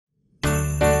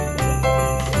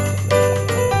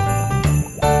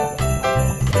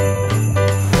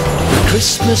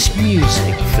Christmas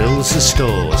music fills the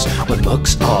stores when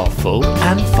mugs are full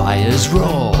and fires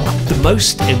roar. The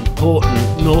most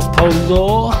important North Pole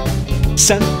law: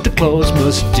 Santa Claus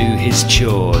must do his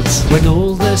chores. When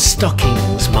all the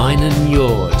stockings, mine and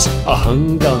yours, are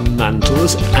hung on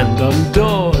mantles and on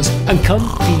doors, and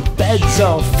comfy beds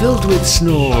are filled with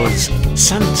snores,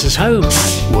 Santa's home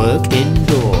at work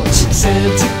indoors.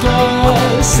 Santa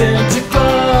Claus, Santa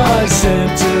Claus,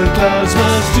 Santa Claus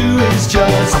must do his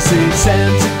chores. I say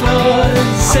Santa Claus,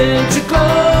 Santa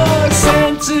Claus,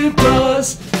 Santa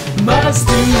Claus must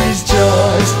do his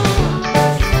chores.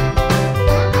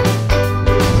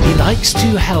 He likes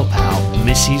to help out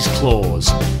Mrs. Claus,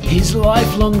 his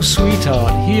lifelong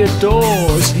sweetheart he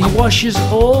adores. He washes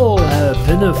all her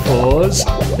pinafores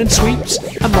and sweeps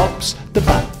and mops the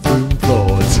bathroom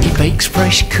floors. He bakes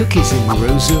fresh cookies in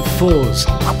rows of fours,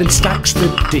 then stacks the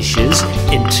dishes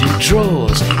into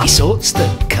drawers. He sorts the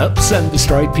cups and the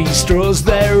stripy straws.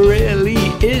 There really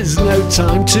is no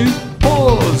time to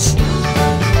pause.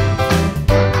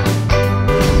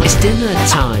 It's dinner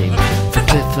time for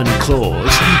Cliff and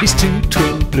Claus, his two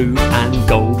twin blue and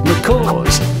gold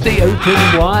macaws. They open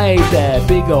wide their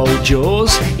big old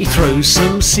jaws. He throws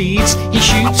some seeds, he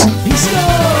shoots, he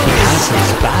scores. He has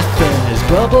his bath, there's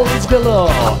bubbles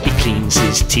galore. He cleans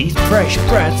his teeth, fresh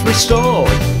breath restored.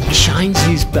 He shines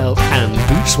his belt and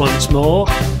boots once more.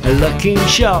 Looking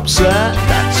sharp, sir,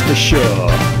 that's for sure.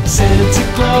 Santa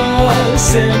Claus,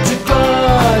 Santa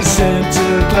Claus,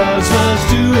 Santa Claus must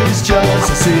do his chores.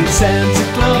 I say Santa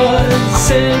Claus,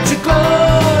 Santa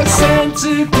Claus,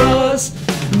 Santa Claus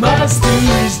must do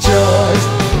his chores.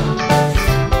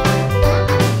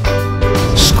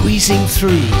 Squeezing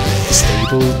through the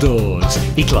stable doors,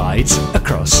 he glides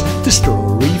across the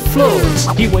strawy floors.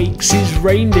 He wakes his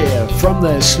reindeer from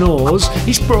their snores.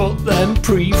 He's brought them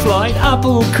pre-flight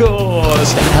apple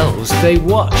cores. The elves they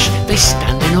watch, they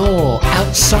stand in awe.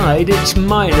 Outside it's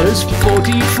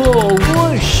 -44.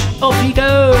 Whoosh! Off he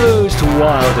goes to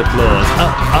wild applause.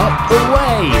 Up, up,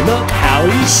 away, look how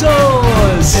he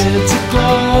soars. Santa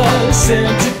Claus,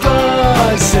 Santa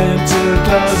Claus, Santa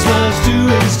Claus must do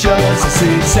his chores. I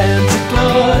say Santa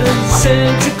Claus,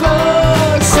 Santa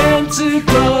Claus, Santa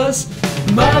Claus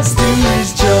must do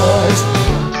his chores.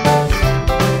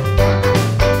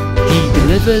 He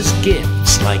delivers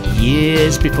gifts like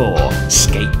years before,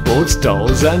 skateboards,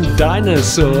 dolls and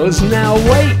dinosaurs. Now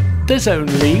wait, there's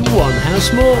only one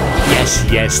house more. Yes,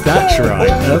 yes, that's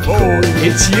right, of course,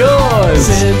 it's yours.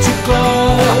 Santa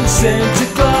Claus, Santa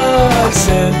Claus,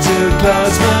 Santa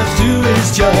Claus must do his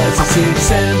chores. I say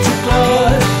Santa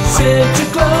Claus, Santa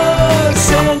Claus,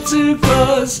 Santa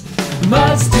Claus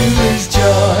must do his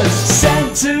chores.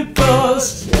 Santa Claus,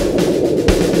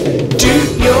 do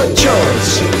your chores.